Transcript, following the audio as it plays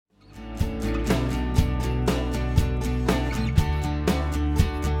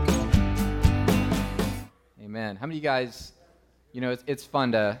How many of you guys, it's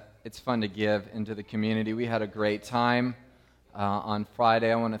fun to give into the community. We had a great time on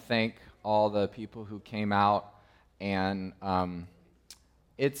Friday. I want to thank all the people who came out, and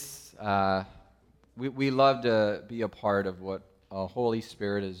we love to be a part of what Holy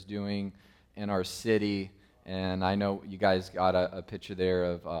Spirit is doing in our city. And I know you guys got a picture there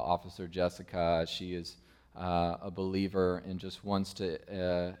of Officer Jessica. She is a believer and just wants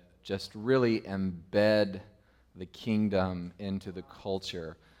to just really embed the kingdom into the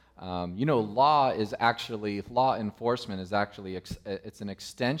culture. Law enforcement is actually, it's an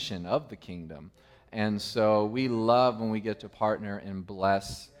extension of the kingdom. And so we love when we get to partner and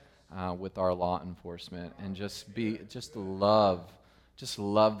bless with our law enforcement and just love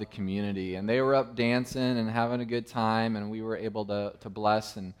the community. And they were up dancing and having a good time, and we were able to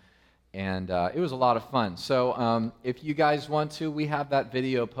bless, and it was a lot of fun. So if you guys want to, we have that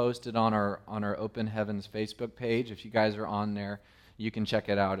video posted on our Open Heavens Facebook page. If you guys are on there, you can check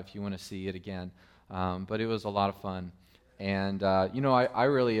it out if you want to see it again. But it was a lot of fun. And I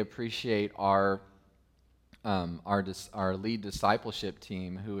really appreciate our lead discipleship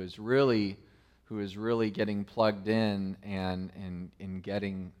team who is really getting plugged in and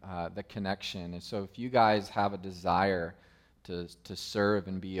getting the connection. And so if you guys have a desire to serve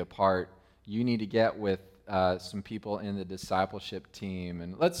and be a part, you need to get with some people in the discipleship team.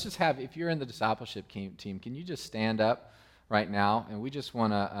 And let's just if you're in the discipleship team, can you just stand up right now? And we just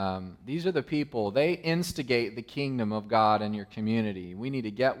want to, these are the people, they instigate the kingdom of God in your community. We need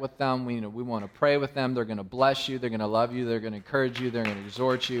to get with them. We want to pray with them. They're going to bless you. They're going to love you. They're going to encourage you. They're going to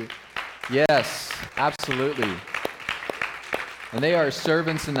exhort you. Yes, absolutely. And they are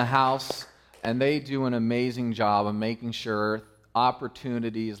servants in the house, and they do an amazing job of making sure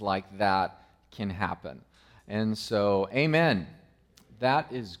opportunities like that can happen. And so, amen.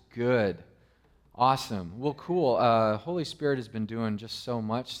 That is good. Awesome. Well, cool. Holy Spirit has been doing just so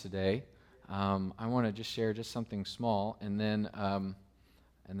much today. I want to just share just something small, and then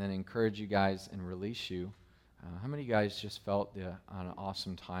encourage you guys and release you. How many of you guys just felt an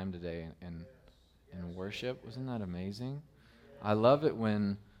awesome time today in worship? Wasn't that amazing? I love it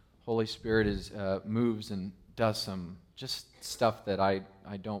when Holy Spirit moves and does some just stuff that I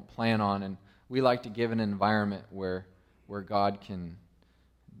don't plan on, and we like to give an environment where God can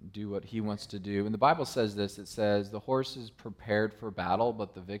do what He wants to do. And the Bible says this, it says, the horse is prepared for battle,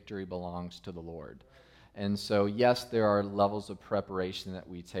 but the victory belongs to the Lord. And so, yes, there are levels of preparation that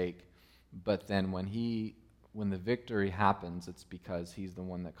we take, but then when the victory happens, it's because He's the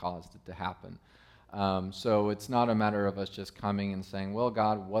one that caused it to happen. So it's not a matter of us just coming and saying, well,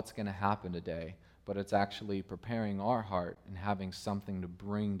 God, what's going to happen today? But it's actually preparing our heart and having something to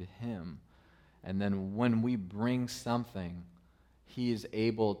bring to Him. And then when we bring something, He is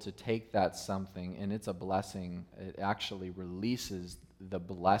able to take that something, and it's a blessing. It actually releases the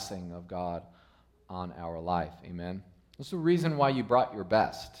blessing of God on our life. Amen? That's the reason why you brought your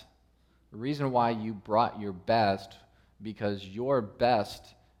best. The reason why you brought your best, because your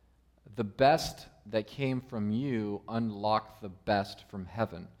best, the best that came from you, unlocked the best from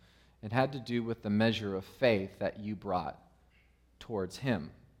heaven. It had to do with the measure of faith that you brought towards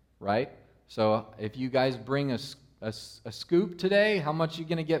Him, right? So if you guys bring a scoop today, how much are you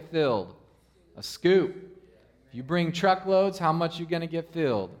going to get filled? A scoop. If you bring truckloads, how much are you going to get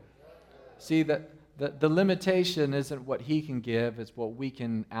filled? See, the limitation isn't what He can give, it's what we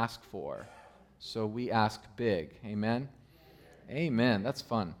can ask for. So we ask big. Amen? Amen. That's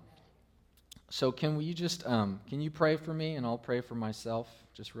fun. So can you pray for me, and I'll pray for myself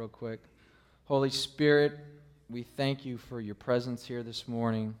just real quick? Holy Spirit, we thank You for Your presence here this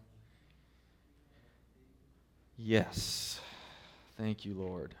morning. Yes. Thank You,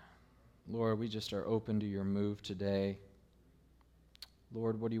 Lord. Lord, we just are open to Your move today.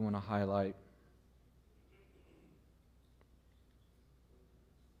 Lord, what do You want to highlight?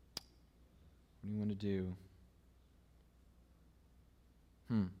 What do You want to do?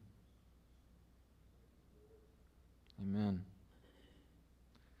 Amen.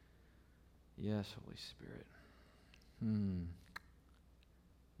 Yes, Holy Spirit.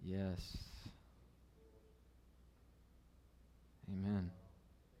 Yes. Amen.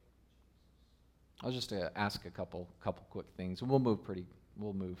 I'll just ask a couple quick things, and we'll move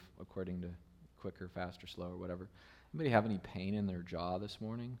according to quicker, faster, slower, whatever. Anybody have any pain in their jaw this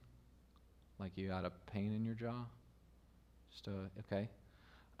morning? Like you had a pain in your jaw? Just okay.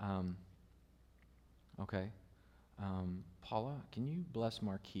 Okay. Paula, can you bless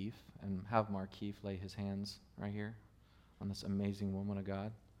Markeith and have Markeith lay his hands right here on this amazing woman of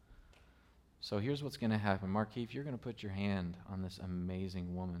God? So here's what's going to happen. Markeith, you're going to put your hand on this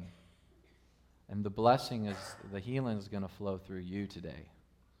amazing woman. And the blessing is, the healing is going to flow through you today.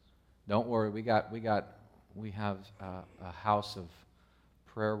 Don't worry, we have a house of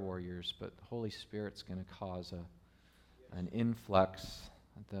prayer warriors, but the Holy Spirit's going to cause an influx.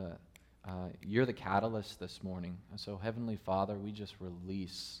 You're the catalyst this morning. And so, Heavenly Father, we just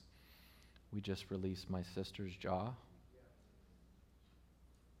release my sister's jaw.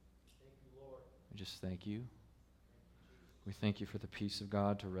 We just thank you. We thank you for the peace of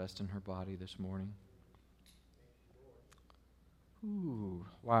God to rest in her body this morning. Ooh,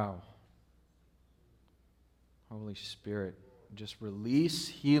 wow. Holy Spirit, just release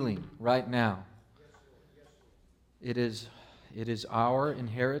healing right now. It is our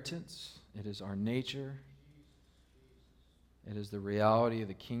inheritance. It is our nature. It is the reality of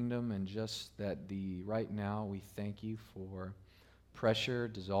the kingdom, and just that right now we thank you for pressure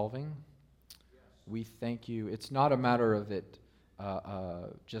dissolving. We thank you. It's not a matter of it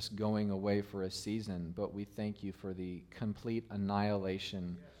just going away for a season, but we thank you for the complete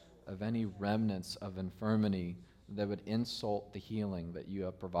annihilation of any remnants of infirmity that would insult the healing that you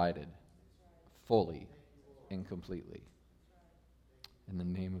have provided fully and completely. In the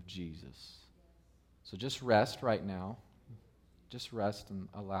name of Jesus. So just rest right now. Just rest and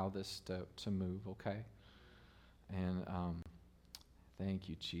allow this to move, okay? And thank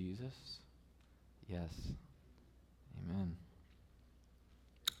you, Jesus. Yes. Amen.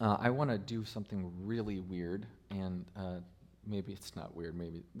 I want to do something really weird, and maybe it's not weird.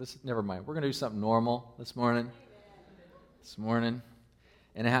 Never mind. We're going to do something normal this morning.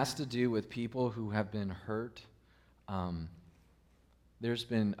 And it has to do with people who have been hurt. There's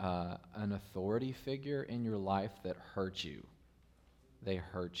been an authority figure in your life that hurt you. They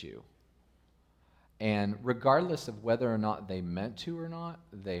hurt you. And regardless of whether or not they meant to or not,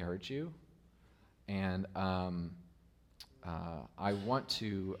 they hurt you. And I want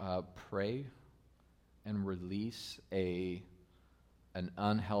to pray and release an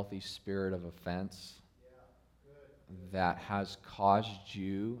unhealthy spirit of offense that has caused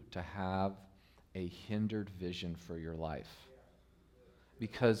you to have a hindered vision for your life.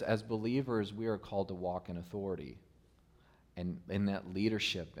 Because as believers, we are called to walk in authority and in that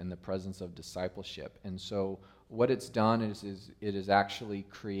leadership, in the presence of discipleship. And so what it's done is it has actually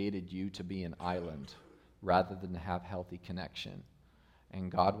created you to be an island rather than to have healthy connection.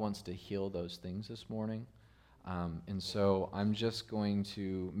 And God wants to heal those things this morning. And so I'm just going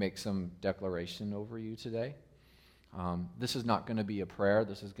to make some declaration over you today. This is not going to be a prayer.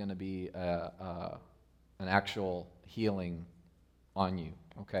 This is going to be an actual healing on you,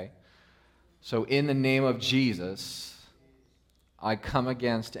 okay? So in the name of Jesus, I come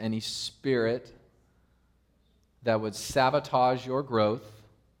against any spirit that would sabotage your growth,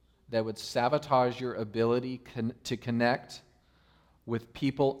 that would sabotage your ability to connect with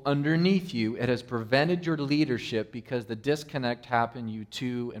people underneath you. It has prevented your leadership because the disconnect happened you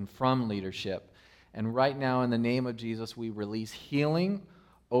to and from leadership. And right now, in the name of Jesus, we release healing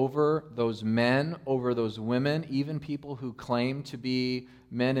over those men, over those women, even people who claim to be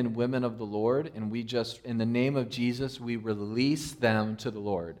men and women of the Lord. And we just, in the name of Jesus, we release them to the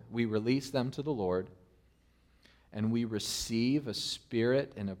Lord. We release them to the Lord. And we receive a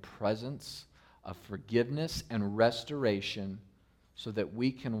spirit and a presence of forgiveness and restoration so that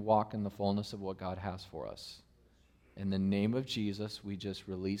we can walk in the fullness of what God has for us. In the name of Jesus, we just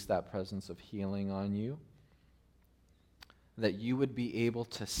release that presence of healing on you, that you would be able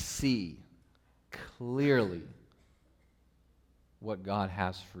to see clearly what God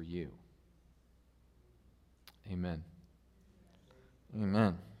has for you. Amen.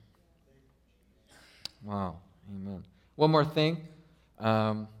 Amen. Wow. Amen. One more thing.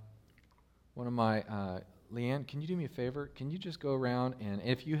 One of my, Leanne, can you do me a favor? Can you just go around and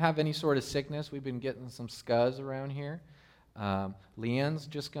if you have any sort of sickness, we've been getting some scuzz around here. Leanne's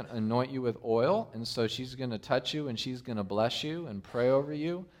just going to anoint you with oil, and so she's going to touch you and she's going to bless you and pray over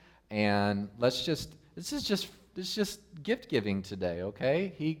you. And this is just gift giving today,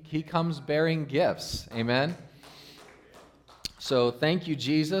 okay? He comes bearing gifts. Amen. So thank you,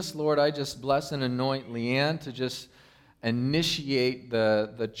 Jesus. Lord, I just bless and anoint Leanne to just initiate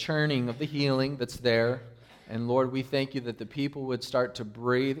the churning of the healing that's there. And Lord, we thank you that the people would start to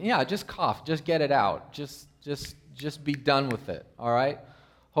breathe. Yeah, just cough. Just get it out. Just be done with it, all right?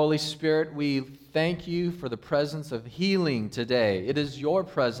 Holy Spirit, we thank you for the presence of healing today. It is your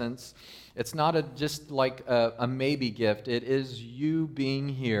presence. It's not just like a maybe gift. It is you being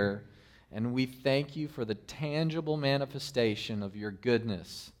here. And we thank you for the tangible manifestation of your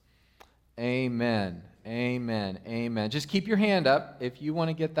goodness. Amen. Amen. Amen. Just keep your hand up. If you want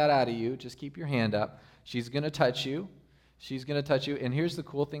to get that out of you, just keep your hand up. She's going to touch you. She's going to touch you. And here's the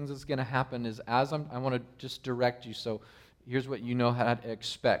cool things that's going to happen is I want to just direct you. So here's what you know how to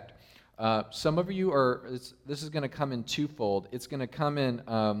expect. Some of you this is going to come in twofold. It's going to come in,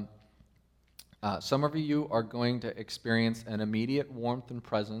 some of you are going to experience an immediate warmth and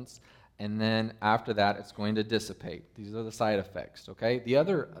presence, and then after that, it's going to dissipate. These are the side effects, okay?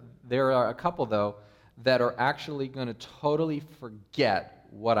 There are a couple, though, that are actually going to totally forget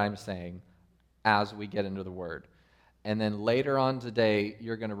what I'm saying as we get into the Word. And then later on today,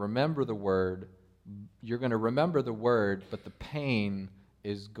 you're going to remember the Word. You're going to remember the Word, but the pain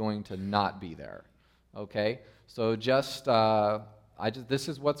is going to not be there, okay? So this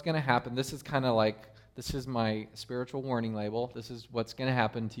is what's going to happen. This is kind of like, this is my spiritual warning label. This is what's going to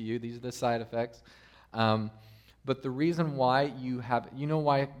happen to you. These are the side effects. But the reason why you know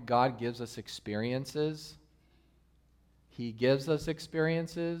why God gives us experiences? He gives us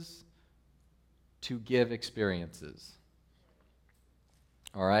experiences to give experiences.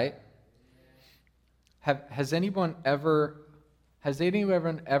 All right? Has anyone ever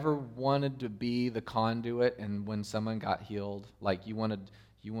wanted to be the conduit, and when someone got healed, like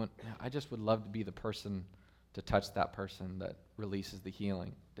I just would love to be the person to touch that person that releases the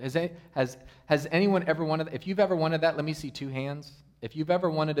healing. Has anyone ever wanted that? If you've ever wanted that, let me see 2 hands. If you've ever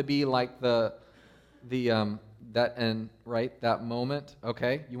wanted to be like that moment,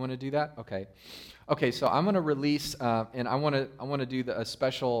 okay? You want to do that? Okay, so I'm going to release, and I want to do a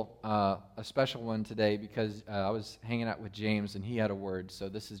special one today because I was hanging out with James and he had a word. So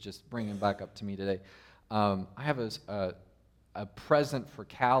this is just bringing back up to me today. I have a present for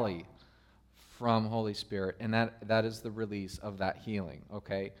Callie from Holy Spirit, and that is the release of that healing.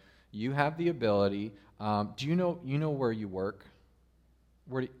 Okay, you have the ability. Do you know where you work?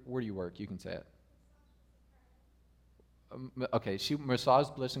 Where do you work? You can say it. Okay, Massage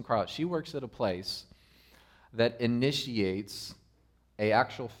Bliss and Crowd. She works at a place that initiates a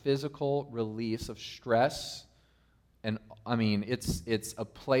actual physical release of stress, and I mean it's a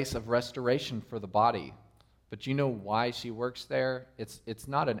place of restoration for the body. But you know why she works there? It's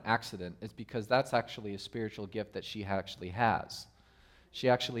not an accident. It's because that's actually a spiritual gift that she actually has. She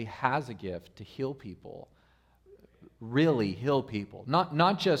actually has a gift to heal people, really heal people,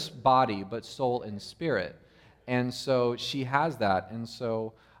 not just body but soul and spirit. And so she has that, and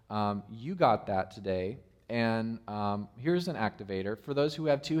so you got that today. And here's an activator. For those who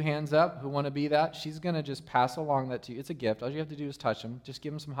have 2 hands up, who want to be that, she's going to just pass along that to you. It's a gift. All you have to do is touch them. Just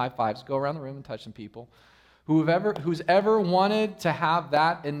give them some high fives. Go around the room and touch some people. Who's ever wanted to have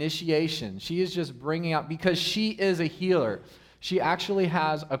that initiation, she is just bringing out, because she is a healer. She actually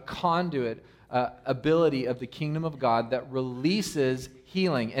has a conduit ability of the kingdom of God that releases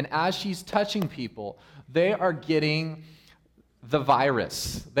healing. And as she's touching people, they are getting the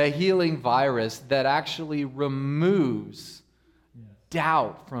virus, the healing virus that actually removes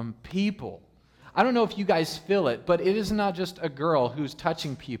doubt from people. I don't know if you guys feel it, but it is not just a girl who's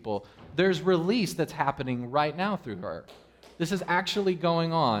touching people. There's release that's happening right now through her. This is actually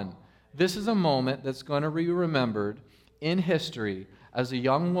going on. This is a moment that's going to be remembered in history as a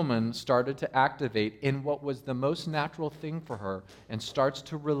young woman started to activate in what was the most natural thing for her and starts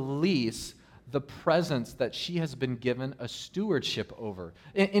to release the presence that she has been given a stewardship over.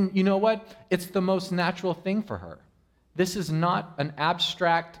 And you know what? It's the most natural thing for her. This is not an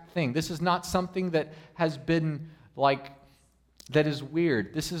abstract thing. This is not something that has been that is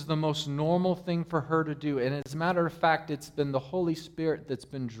weird. This is the most normal thing for her to do. And as a matter of fact, it's been the Holy Spirit that's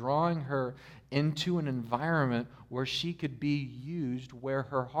been drawing her into an environment where she could be used where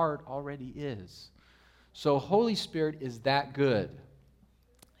her heart already is. So Holy Spirit is that good.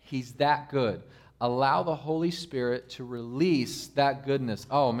 He's that good. Allow the Holy Spirit to release that goodness.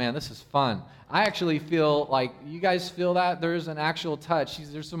 Oh man, this is fun. I actually feel like, you guys feel that? There's an actual touch.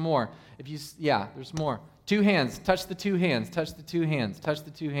 There's some more. There's more. 2 hands. Touch the 2 hands. Touch the 2 hands. Touch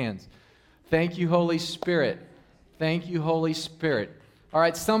the 2 hands. Thank you, Holy Spirit. Thank you, Holy Spirit. All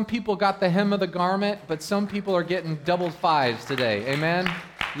right, some people got the hem of the garment, but some people are getting double 5s today. Amen?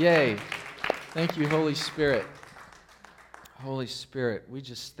 Yay. Thank you, Holy Spirit. Holy Spirit, we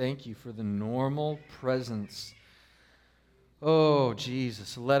just thank you for the normal presence. Oh,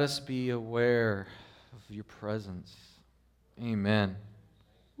 Jesus, let us be aware of your presence. Amen.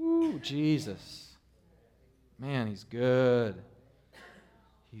 Woo, Jesus. Man, he's good.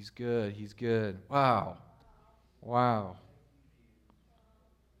 He's good. He's good. Wow. Wow.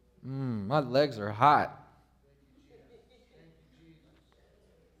 My legs are hot.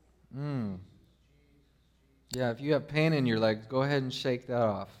 Yeah, if you have pain in your legs, go ahead and shake that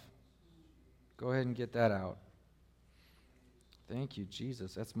off. Go ahead and get that out. Thank you,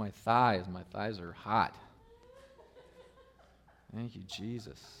 Jesus. That's my thighs. My thighs are hot. Thank you,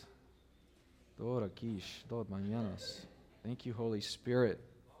 Jesus. Dora Kish, Dod Mañanas. Thank you, Holy Spirit.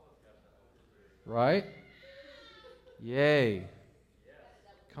 Right? Yay.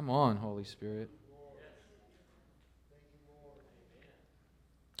 Come on, Holy Spirit.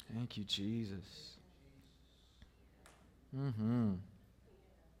 Thank you, Jesus. Mm-hmm.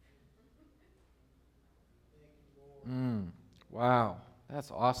 Wow,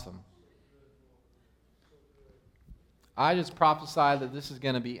 that's awesome. I just prophesy that this is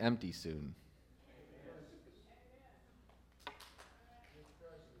going to be empty soon.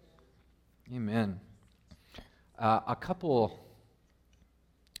 Amen. I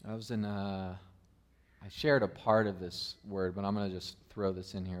shared a part of this word, but I'm going to just throw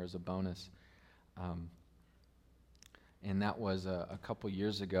this in here as a bonus. And that was a couple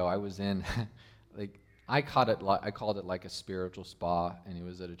years ago. I was in, I called it like a spiritual spa, and it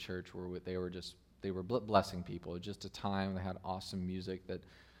was at a church where they were blessing people. It was just a time. They had awesome music that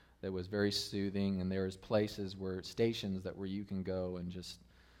was very soothing, and there was stations where you can go and just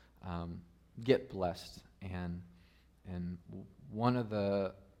get blessed. And one of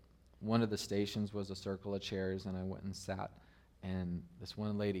the stations was a circle of chairs, and I went and sat. And this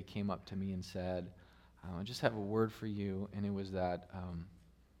one lady came up to me and said, "I just have a word for you," and it was that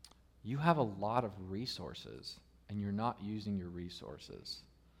you have a lot of resources, and you're not using your resources.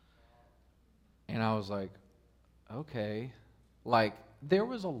 And I was like, okay. Like, there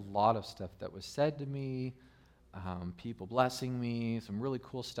was a lot of stuff that was said to me, people blessing me, some really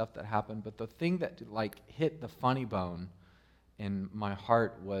cool stuff that happened, but the thing that hit the funny bone in my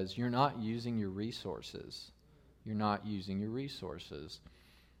heart was, you're not using your resources. You're not using your resources.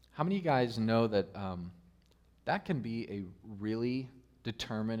 How many of you guys know that that can be a really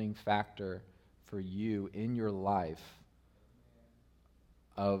determining factor for you in your life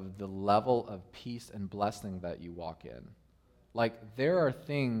of the level of peace and blessing that you walk in? Like, there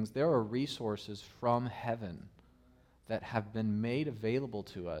are resources from heaven that have been made available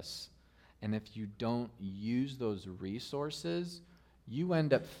to us, and if you don't use those resources, you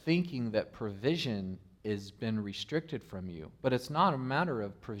end up thinking that provision has been restricted from you. But it's not a matter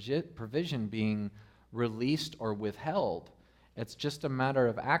of provision being released or withheld. It's just a matter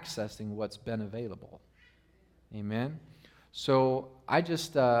of accessing what's been available. Amen? So I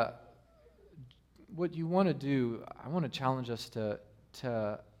just, what you want to do, I want to challenge us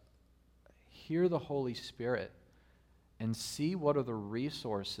to hear the Holy Spirit and see what are the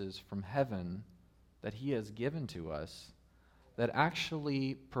resources from heaven that He has given to us that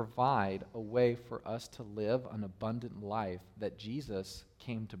actually provide a way for us to live an abundant life that Jesus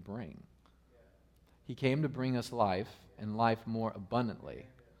came to bring. He came to bring us life, and life more abundantly.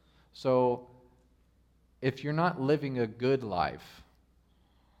 So if you're not living a good life,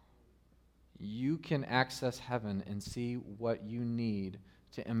 you can access heaven and see what you need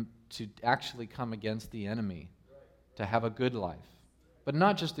to actually come against the enemy, to have a good life. But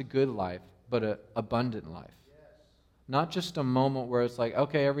not just a good life, but an abundant life. Not just a moment where it's like,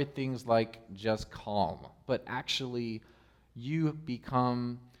 okay, everything's like just calm, but actually you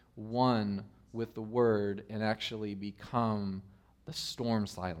become one with the Word and actually become the storm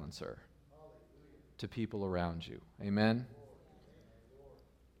silencer to people around you. Amen?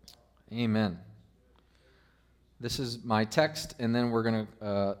 Amen. This is my text, and then we're going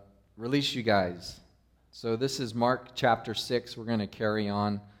to release you guys. So this is Mark chapter 6. We're going to carry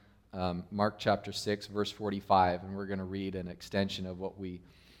on Mark chapter 6, verse 45, and we're going to read an extension of what we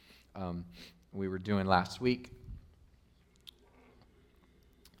were doing last week.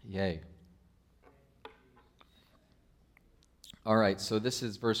 Yay. All right, so this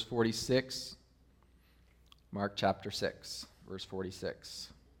is verse 46, Mark chapter 6, verse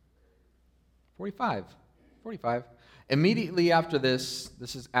 46. 45. Immediately after this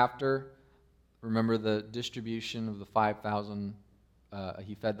is after, remember the distribution of the 5,000,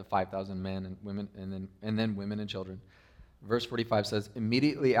 he fed the 5,000 men and women, and then women and children. Verse 45 says,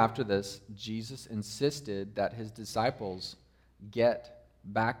 immediately after this, Jesus insisted that his disciples get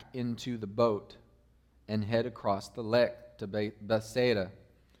back into the boat and head across the lake to Bethsaida,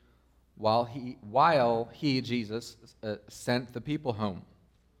 while he, Jesus, sent the people home.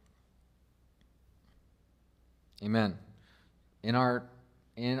 Amen. In our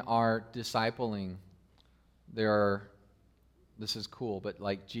discipling, this is cool, but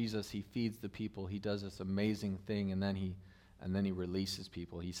like Jesus, he feeds the people. He does this amazing thing, and then he releases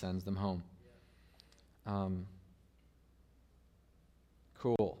people. He sends them home.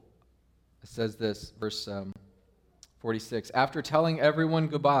 Cool. It says this, verse 46. After telling everyone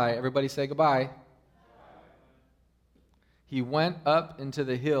goodbye, everybody say goodbye. He went up into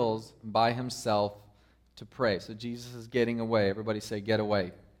the hills by himself to pray. So Jesus is getting away. Everybody say, get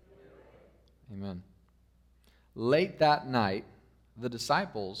away. Amen. Late that night, the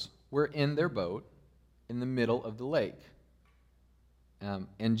disciples were in their boat in the middle of the lake.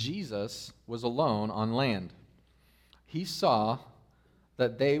 And Jesus was alone on land. He saw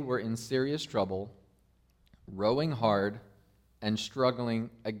that they were in serious trouble, rowing hard and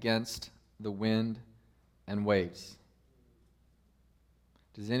struggling against the wind and waves.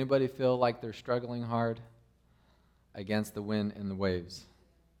 Does anybody feel like they're struggling hard against the wind and the waves?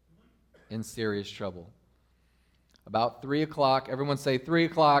 In serious trouble. About 3 o'clock, everyone say 3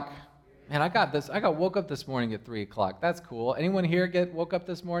 o'clock. Man, I got this. I got woke up this morning at 3 o'clock. That's cool. Anyone here woke up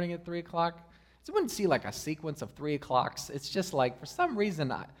this morning at 3 o'clock? I wouldn't see like a sequence of 3 o'clocks. It's just like, for some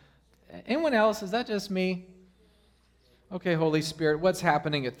reason, anyone else? Is that just me? Okay, Holy Spirit, what's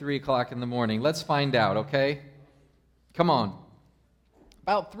happening at 3 o'clock in the morning? Let's find out, okay? Come on.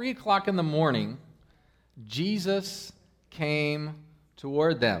 About 3 o'clock in the morning, Jesus came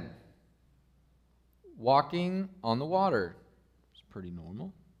toward them, walking on the water. It's pretty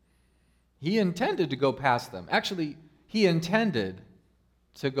normal. He intended to go past them. Actually, he intended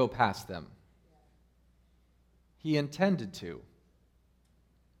to go past them. He intended to.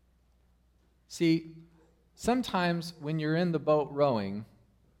 See, sometimes when you're in the boat rowing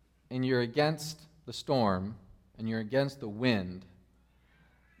and you're against the storm and you're against the wind,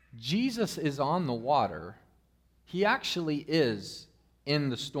 Jesus is on the water. He actually is in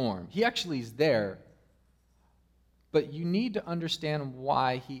the storm. He actually is there. But you need to understand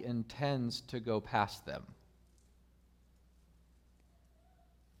why he intends to go past them.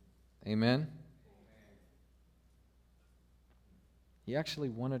 Amen? He actually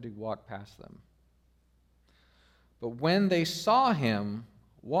wanted to walk past them. But when they saw him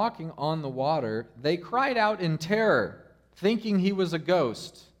walking on the water, they cried out in terror, thinking he was a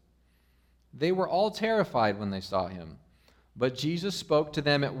ghost. They were all terrified when they saw him. But Jesus spoke to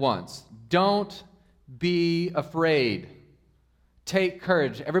them at once. Don't be afraid. Take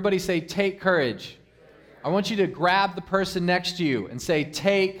courage. Everybody say, take courage. I want you to grab the person next to you and say,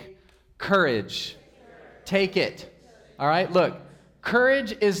 take courage. Take it. All right, look.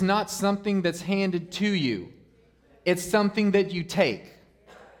 Courage is not something that's handed to you. It's something that you take.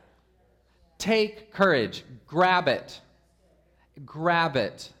 Take courage. Grab it. Grab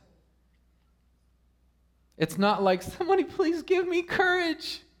it. It's not like, somebody please give me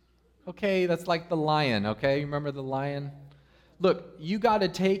courage. Okay, that's like the lion, okay? You remember the lion? Look, you got to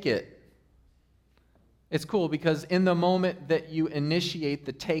take it. It's cool because in the moment that you initiate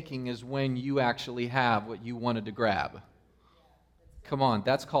the taking is when you actually have what you wanted to grab. Come on,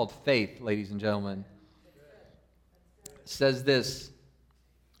 that's called faith, ladies and gentlemen. It says this,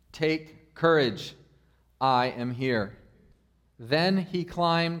 take courage, I am here. Then he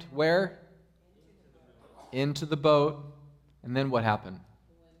climbed where? Into the boat. And then what happened?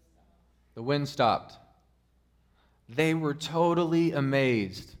 The wind stopped. They were totally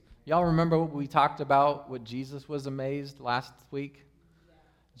amazed. Y'all remember what we talked about, what Jesus was amazed last week?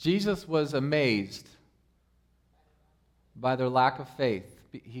 Jesus was amazed by their lack of faith.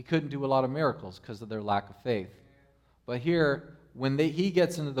 He couldn't do a lot of miracles because of their lack of faith. But here, when he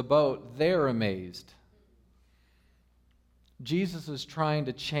gets into the boat, they're amazed. Jesus is trying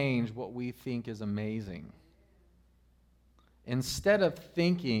to change what we think is amazing. Instead of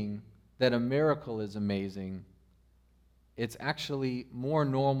thinking that a miracle is amazing, it's actually more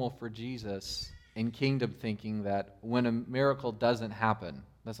normal for Jesus in kingdom thinking that when a miracle doesn't happen,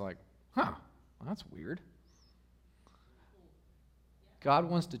 that's like, well, that's weird. God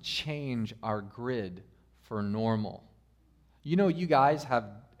wants to change our grid for normal. You know, you guys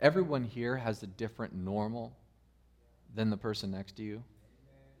everyone here has a different normal than the person next to you.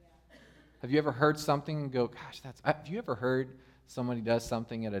 Have you ever heard something and go, gosh, have you ever heard somebody does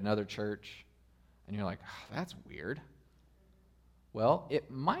something at another church and you're like, oh, that's weird? Well, it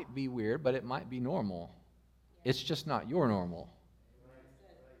might be weird, but it might be normal. It's just not your normal.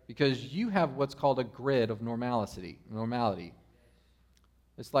 Because you have what's called a grid of normality.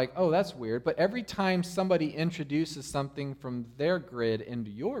 It's like, oh, that's weird. But every time somebody introduces something from their grid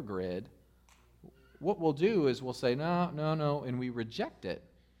into your grid, what we'll do is we'll say, no, and we reject it.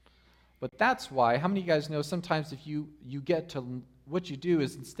 But that's why, how many of you guys know sometimes if you get to, what you do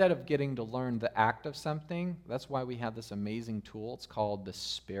is instead of getting to learn the act of something, that's why we have this amazing tool. It's called the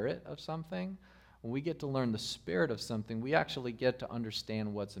spirit of something. When we get to learn the spirit of something, we actually get to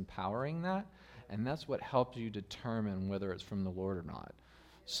understand what's empowering that, and that's what helps you determine whether it's from the Lord or not.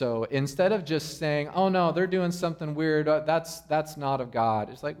 So instead of just saying, oh no, they're doing something weird, that's not of God,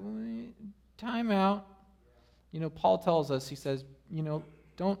 it's like, time out. You know, Paul tells us, he says,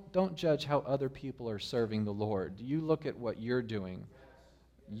 Don't judge how other people are serving the Lord. You look at what you're doing.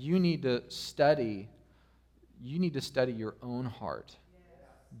 You need to study. You need to study your own heart.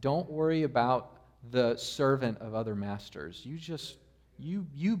 Don't worry about the servant of other masters.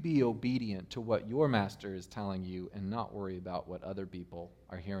 You be obedient to what your master is telling you and not worry about what other people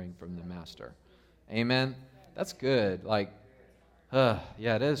are hearing from the master. Amen? That's good. Yeah,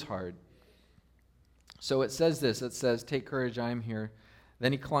 it is hard. So it says this. It says, take courage, I am here.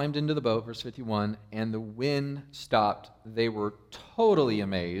 Then he climbed into the boat, verse 51, and the wind stopped. They were totally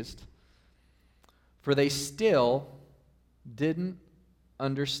amazed, for they still didn't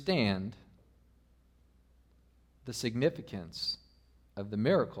understand the significance of the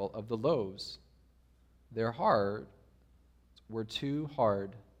miracle of the loaves. Their hearts were too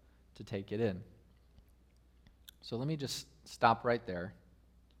hard to take it in. So let me just stop right there.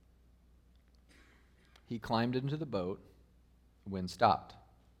 He climbed into the boat. The wind stopped.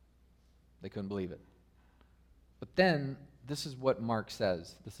 They couldn't believe it. But then, this is what Mark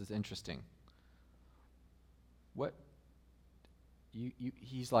says. This is interesting.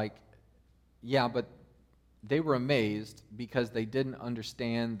 He's like, yeah, but they were amazed because they didn't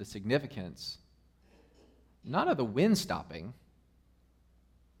understand the significance, not of the wind stopping,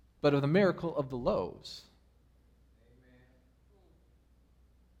 but of the miracle of the loaves.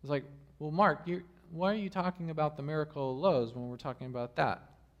 It's like, well, Mark, why are you talking about the miracle of loaves when we're talking about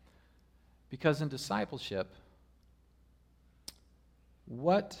that? Because in discipleship,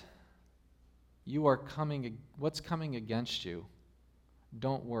 what's coming against you,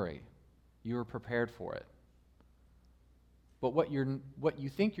 don't worry. You are prepared for it. But what you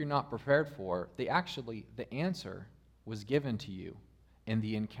think you're not prepared for, the answer was given to you in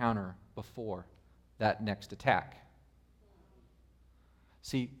the encounter before that next attack.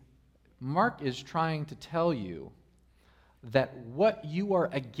 See, Mark is trying to tell you that what you are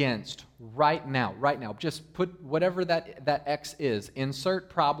against right now, just put whatever that X is,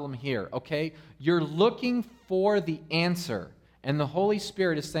 insert problem here, okay? You're looking for the answer. And the Holy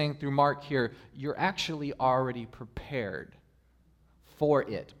Spirit is saying through Mark here, you're actually already prepared for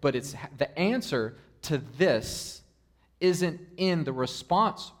it. But it's the answer to this isn't in the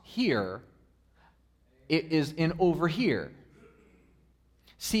response here. It is in over here.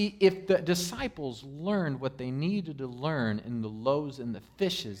 See, if the disciples learned what they needed to learn in the loaves and the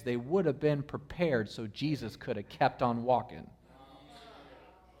fishes, they would have been prepared so Jesus could have kept on walking.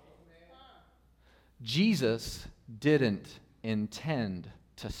 Jesus didn't intend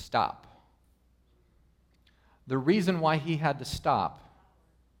to stop. The reason why he had to stop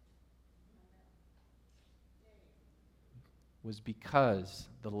was because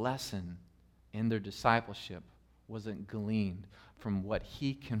the lesson in their discipleship wasn't gleaned from what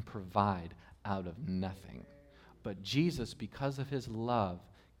he can provide out of nothing. But Jesus, because of his love,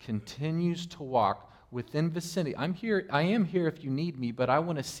 continues to walk within vicinity. I am here if you need me, but I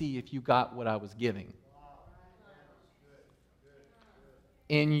want to see if you got what I was giving.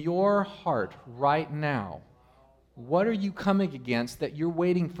 In your heart right now, what are you coming against that you're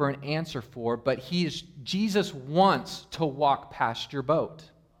waiting for an answer for, but Jesus wants to walk past your boat.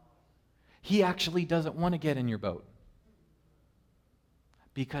 He actually doesn't want to get in your boat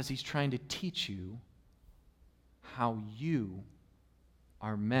because he's trying to teach you how you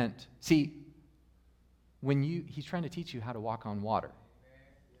are meant. See, he's trying to teach you how to walk on water.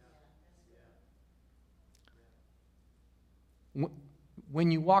 When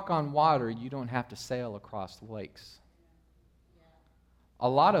you walk on water, you don't have to sail across lakes. A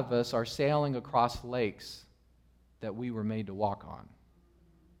lot of us are sailing across lakes that we were made to walk on.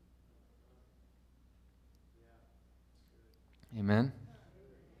 Amen?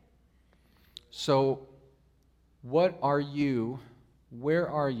 So, where are you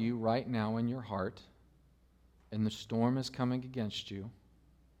right now in your heart, and the storm is coming against you?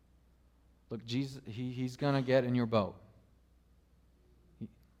 Look, Jesus, he's going to get in your boat.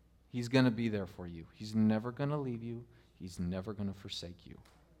 He's going to be there for you. He's never going to leave you. He's never going to forsake you.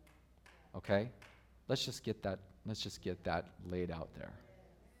 Okay? Let's just get that laid out there.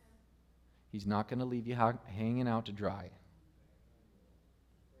 He's not going to leave you hanging out to dry.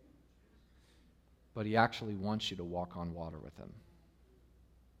 But he actually wants you to walk on water with him.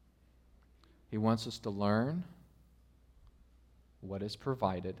 He wants us to learn what is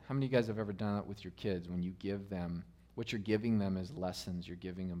provided. How many of you guys have ever done that with your kids when you give them, what you're giving them is lessons, you're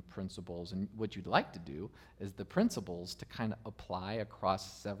giving them principles, and what you'd like to do is the principles to kind of apply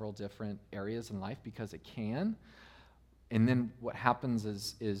across several different areas in life because it can. And then what happens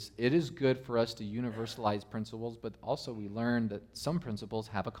is it is good for us to universalize principles, but also we learn that some principles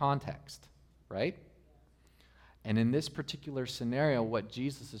have a context, right? And in this particular scenario, what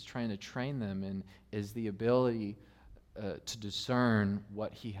Jesus is trying to train them in is the ability to discern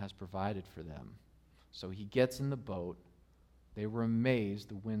what he has provided for them. So he gets in the boat. They were amazed.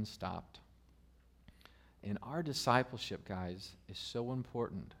 The wind stopped. And our discipleship, guys, is so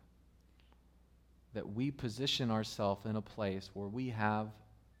important that we position ourselves in a place where we have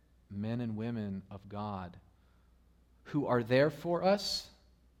men and women of God who are there for us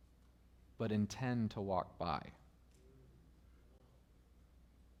but intend to walk by.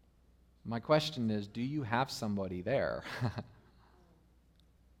 My question is, do you have somebody there?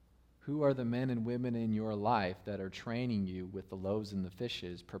 Who are the men and women in your life that are training you with the loaves and the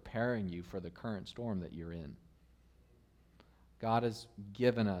fishes, preparing you for the current storm that you're in? God has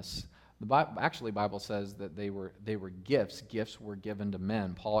given us, the Bible says that they were gifts. Gifts were given to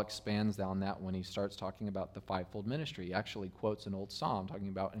men. Paul expands on that when he starts talking about the fivefold ministry. He actually quotes an old psalm talking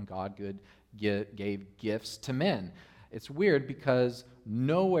about, and God gave gifts to men. It's weird because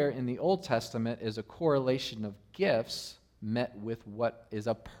nowhere in the Old Testament is a correlation of gifts met with what is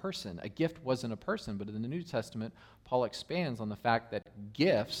a person. A gift wasn't a person, but in the New Testament, Paul expands on the fact that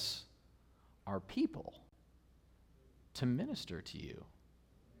gifts are people to minister to you.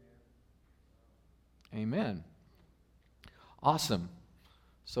 Amen. Awesome.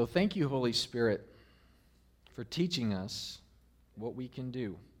 So thank you, Holy Spirit, for teaching us what we can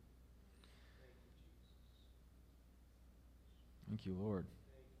do. Thank you, Lord.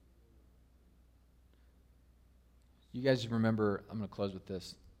 You guys remember, I'm going to close with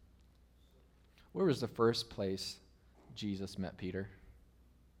this. Where was the first place Jesus met Peter?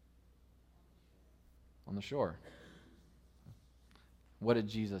 On the shore. What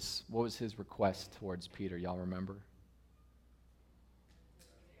was his request towards Peter? Y'all remember?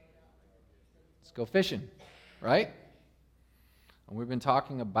 Let's go fishing, right? And we've been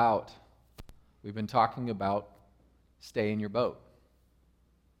talking about stay in your boat.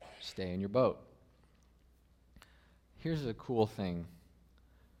 Stay in your boat. Here's a cool thing.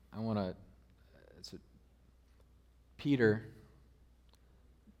 Peter,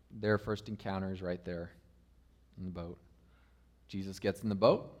 their first encounter is right there in the boat. Jesus gets in the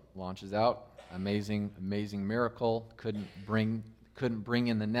boat, launches out, amazing miracle, couldn't bring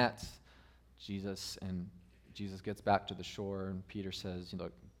in the nets. Jesus gets back to the shore, and Peter says,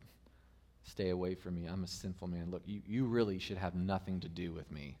 look, stay away from me. I'm a sinful man. Look, you really should have nothing to do with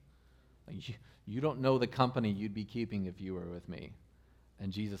me. Like, you don't know the company you'd be keeping if you were with me.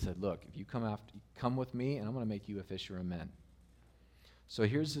 And Jesus said, look, if you come with me, and I'm going to make you a fisher of men. So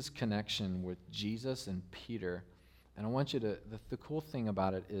here's this connection with Jesus and Peter. And I want you to, the cool thing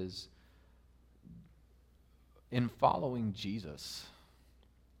about it is, in following Jesus,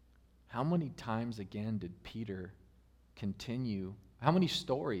 how many times again did Peter continue, how many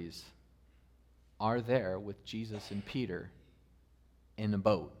stories are there with Jesus and Peter in a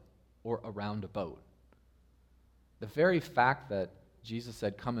boat or around a boat? The very fact that Jesus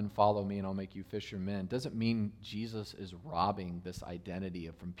said, come and follow me and I'll make you fishermen, doesn't mean Jesus is robbing this identity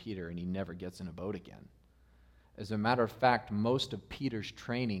from Peter and he never gets in a boat again. As a matter of fact, most of Peter's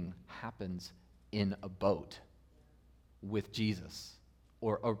training happens in a boat with Jesus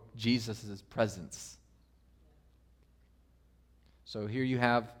or Jesus' presence. So here you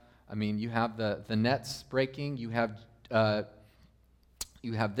have the nets breaking, you have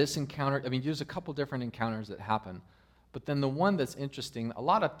this encounter. There's a couple different encounters that happen. But then the one that's interesting, a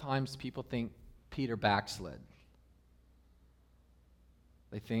lot of times people think Peter backslid.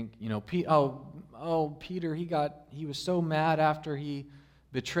 They think, Peter, he was so mad after he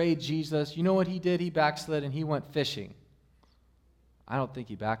betrayed Jesus. You know what he did? He backslid and he went fishing. I don't think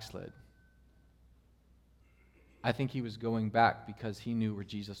he backslid. I think he was going back because he knew where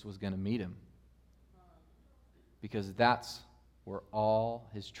Jesus was going to meet him. Because that's where all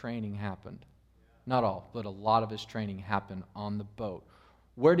his training happened. Not all, but a lot of his training happened on the boat.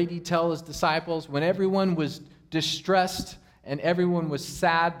 Where did he tell his disciples? When everyone was distressed and everyone was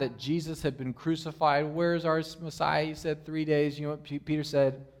sad that Jesus had been crucified, where's our Messiah? He said 3 days. You know what Peter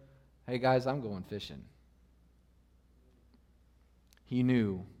said? Hey guys, I'm going fishing. He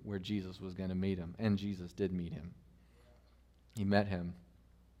knew where Jesus was going to meet him, and Jesus did meet him. He met him.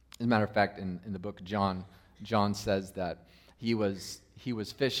 As a matter of fact, in the book of John says that he was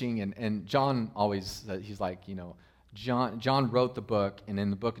fishing, and John always, he's like, John wrote the book, and in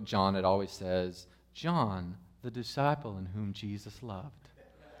the book of John it always says, John, the disciple in whom Jesus loved.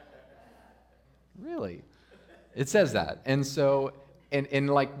 Really? It says that. And so, and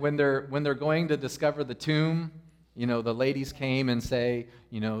like when they're going to discover the tomb, the ladies came and say,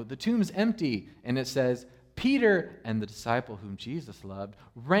 the tomb's empty. And it says, Peter and the disciple whom Jesus loved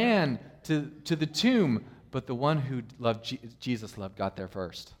ran to the tomb, but the one who loved Jesus got there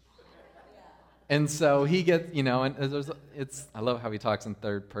first. And so he gets, and I love how he talks in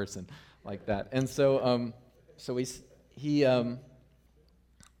third person like that. And so, he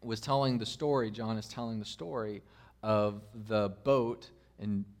was telling the story. John is telling the story of the boat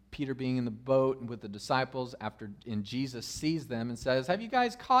and Peter being in the boat with the disciples and Jesus sees them and says, "Have you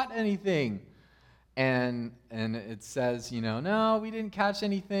guys caught anything?" And it says, "No, we didn't catch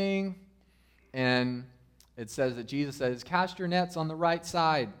anything." And it says that Jesus says, "Cast your nets on the right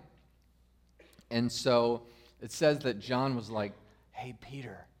side." And so it says that John was like, "Hey,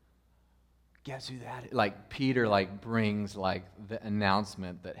 Peter, guess who that is?" Like, Peter, brings, the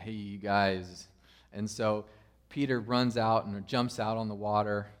announcement that, "Hey, you guys." And so Peter runs out and jumps out on the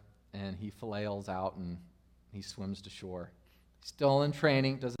water, and he flails out, and he swims to shore. He's still in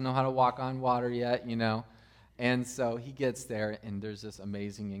training, doesn't know how to walk on water yet, And so he gets there, and there's this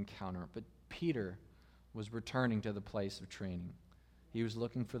amazing encounter. But Peter was returning to the place of training. He was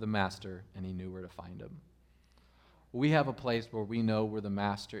looking for the master, and he knew where to find him. We have a place where we know where the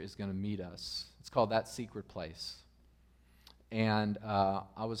master is going to meet us. It's called That Secret Place. And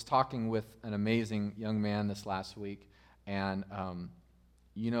I was talking with an amazing young man this last week, and,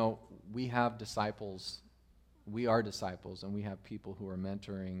 we have disciples. We are disciples, and we have people who are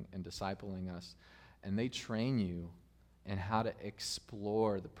mentoring and discipling us, and they train you in how to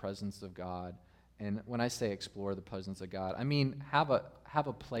explore the presence of God. And when I say explore the presence of God, I mean have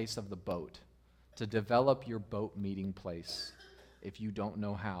a place of the boat, to develop your boat meeting place. If you don't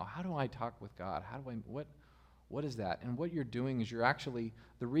know how do I talk with God? What is that? And what you're doing is you're actually,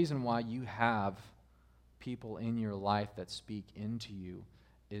 the reason why you have people in your life that speak into you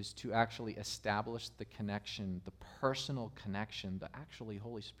is to actually establish the connection, the personal connection that actually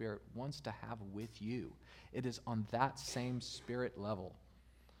Holy Spirit wants to have with you. It is on that same spirit level.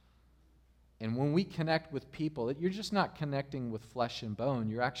 And when we connect with people, you're just not connecting with flesh and bone.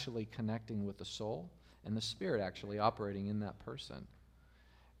 You're actually connecting with the soul and the spirit actually operating in that person.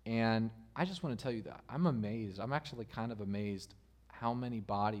 And I just want to tell you that I'm amazed. I'm actually kind of amazed how many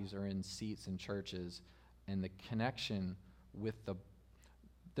bodies are in seats in churches, and the connection with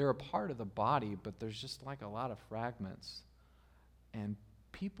they're a part of the body, but there's just a lot of fragments. And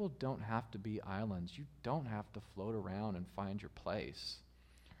people don't have to be islands. You don't have to float around and find your place.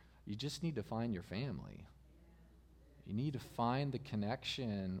 You just need to find your family. You need to find the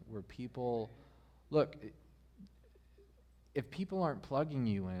connection where people, look, if people aren't plugging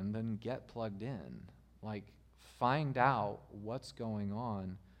you in, then get plugged in. Find out what's going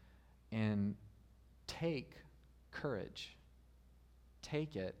on and take courage.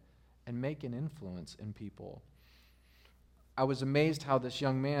 Take it and make an influence in people. I was amazed how this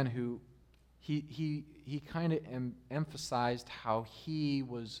young man who he kind of emphasized how he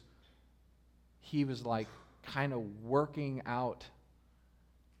was kind of working out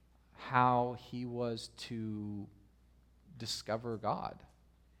how he was to discover God.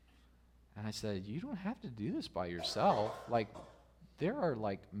 And I said, you don't have to do this by yourself. There are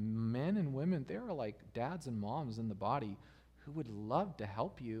men and women, there are dads and moms in the body who would love to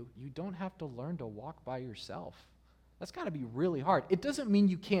help you. You don't have to learn to walk by yourself. That's got to be really hard. It doesn't mean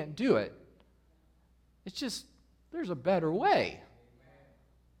you can't do it. It's just, there's a better way.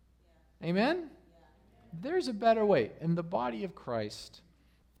 Amen? There's a better way. In the body of Christ,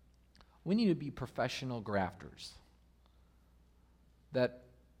 we need to be professional grafters that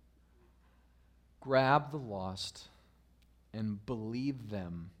grab the lost and believe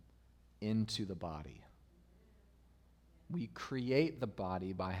them into the body. We create the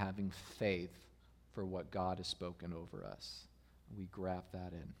body by having faith for what God has spoken over us. We graft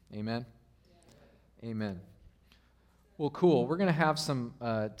that in. Amen? Yeah. Amen. Well, cool. We're going to have some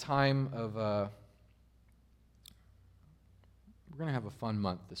time of... we're going to have a fun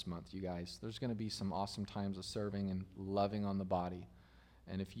month this month, you guys. There's going to be some awesome times of serving and loving on the body.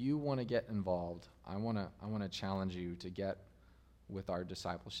 And if you want to get involved, I want to challenge you to get with our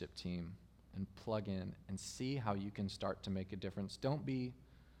discipleship team and plug in and see how you can start to make a difference. Don't be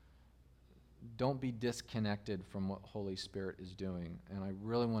disconnected from what Holy Spirit is doing. And I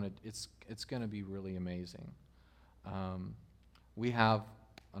really want to, it's going to be really amazing. We have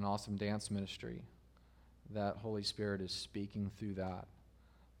an awesome dance ministry that Holy Spirit is speaking through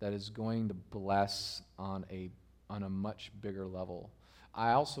that is going to bless on a much bigger level.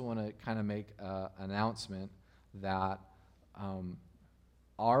 I also want to kind of make an announcement that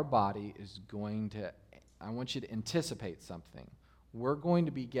our body is going to, I want you to anticipate something. We're going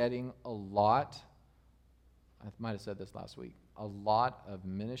to be getting a lot, I might have said this last week, a lot of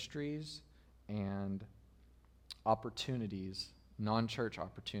ministries and opportunities, non-church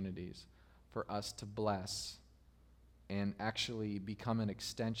opportunities, for us to bless and actually become an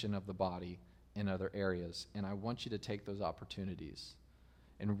extension of the body in other areas. And I want you to take those opportunities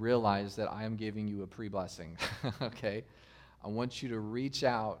and realize that I am giving you a pre-blessing, okay? I want you to reach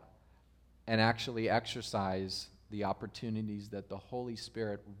out and actually exercise the opportunities that the Holy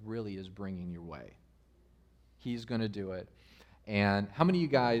Spirit really is bringing your way. He's going to do it. And how many of you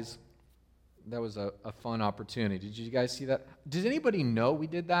guys, that was a fun opportunity. Did you guys see that? Did anybody know we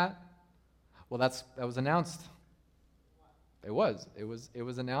did that? Well, that was announced. It was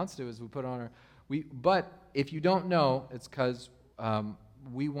announced. We put on our, but if you don't know, it's because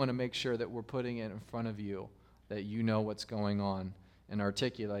we want to make sure that we're putting it in front of you, that you know what's going on and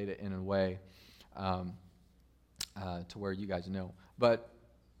articulate it in a way to where you guys know. But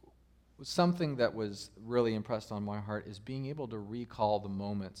something that was really impressed on my heart is being able to recall the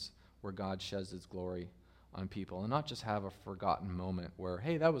moments where God sheds his glory on people and not just have a forgotten moment where,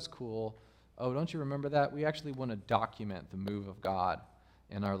 hey, that was cool. Oh, don't you remember that? We actually want to document the move of God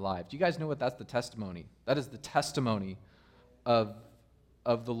in our life. Do you guys know what that's the testimony? That is the testimony of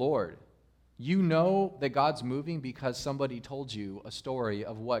the Lord. You know that God's moving because somebody told you a story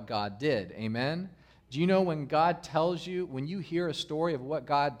of what God did. Amen? Do you know when God tells you, when you hear a story of what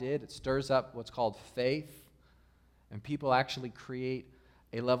God did, it stirs up what's called faith, and people actually create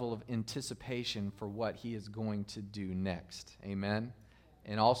a level of anticipation for what he is going to do next. Amen?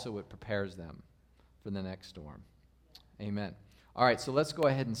 And also it prepares them for the next storm. Amen. All right, so let's go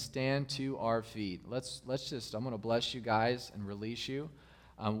ahead and stand to our feet. I'm going to bless you guys and release you.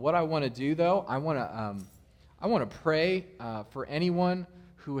 What I want to do, though, I want to pray for anyone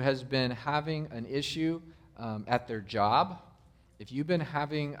who has been having an issue at their job. If you've been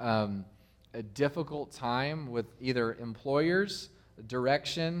having a difficult time with either employers,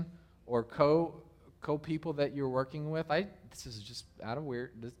 direction, or co-people that you're working with, this is just out of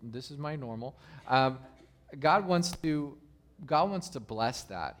weird. This is my normal. God wants to bless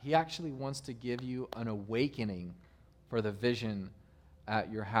that. He actually wants to give you an awakening for the vision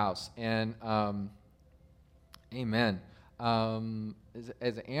at your house. And amen.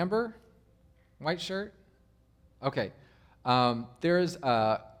 Is it Amber? White shirt? Okay. You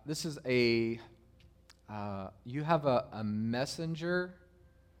have a messenger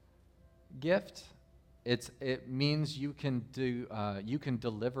gift. It means you can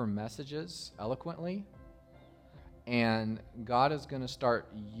deliver messages eloquently, and God is going to start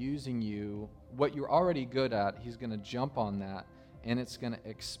using you. What you're already good at, he's going to jump on that, and it's going to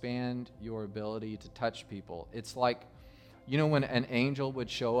expand your ability to touch people. It's like, when an angel would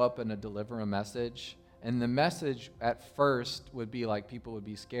show up and deliver a message, and the message at first would be like, people would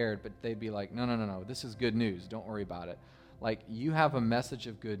be scared, but they'd be like, no, this is good news. Don't worry about it. Like, you have a message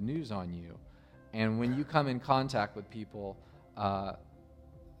of good news on you. And when you come in contact with people,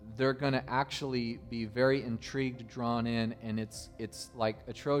 they're going to actually be very intrigued, drawn in, and it's like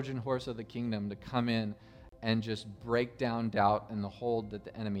a Trojan horse of the kingdom to come in and just break down doubt and the hold that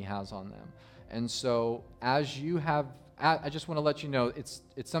the enemy has on them. And so I just want to let you know, it's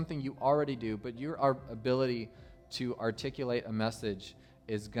something you already do, but your ability to articulate a message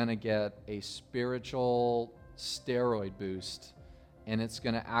is going to get a spiritual steroid boost, and it's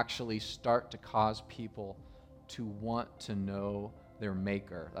going to actually start to cause people to want to know their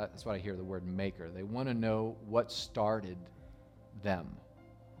maker. That's what I hear, the word maker. They want to know what started them.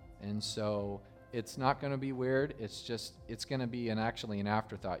 And so it's not going to be weird. It's going to be actually an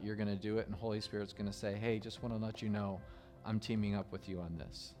afterthought. You're going to do it, and Holy Spirit's going to say, hey, just want to let you know I'm teaming up with you on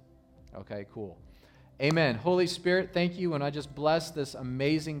this. Okay, cool. Amen. Holy Spirit, thank you, and I just bless this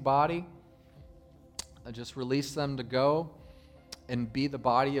amazing body. I just release them to go and be the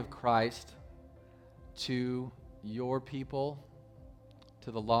body of Christ to your people,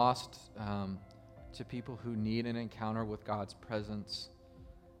 to the lost, to people who need an encounter with God's presence.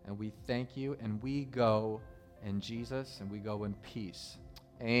 And we thank you, and we go in Jesus, and we go in peace.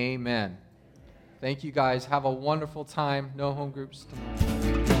 Amen. Thank you, guys. Have a wonderful time. No home groups tomorrow.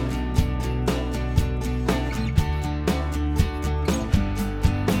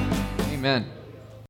 Amen.